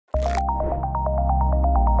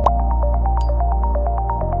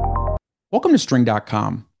Welcome to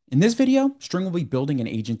String.com. In this video, String will be building an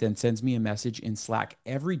agent that sends me a message in Slack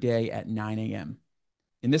every day at 9 a.m.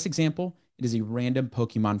 In this example, it is a random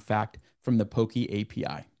Pokemon fact from the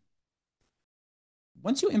PokeAPI.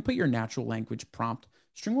 Once you input your natural language prompt,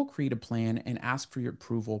 String will create a plan and ask for your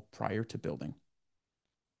approval prior to building.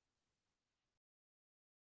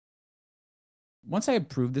 Once I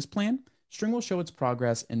approve this plan, String will show its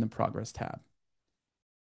progress in the Progress tab.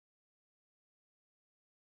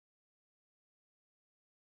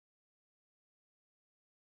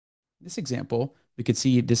 In this example, we could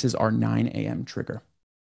see this is our 9 a.m. trigger.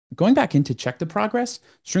 Going back in to check the progress,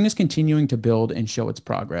 String is continuing to build and show its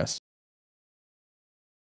progress.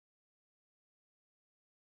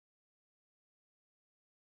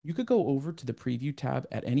 You could go over to the Preview tab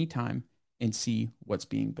at any time and see what's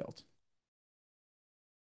being built.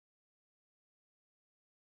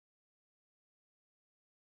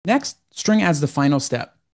 Next, String adds the final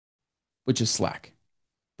step, which is Slack.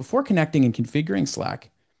 Before connecting and configuring Slack,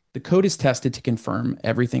 the code is tested to confirm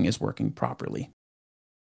everything is working properly.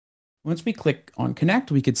 Once we click on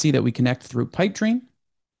Connect, we could see that we connect through Pipedream.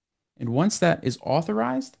 And once that is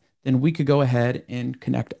authorized, then we could go ahead and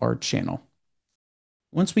connect our channel.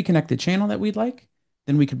 Once we connect the channel that we'd like,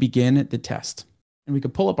 then we could begin the test. And we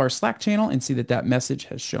could pull up our Slack channel and see that that message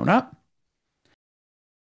has shown up.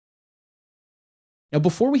 Now,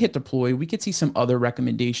 before we hit deploy, we could see some other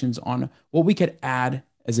recommendations on what we could add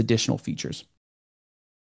as additional features.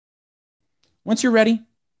 Once you're ready,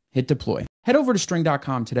 hit deploy. Head over to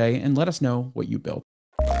string.com today and let us know what you built.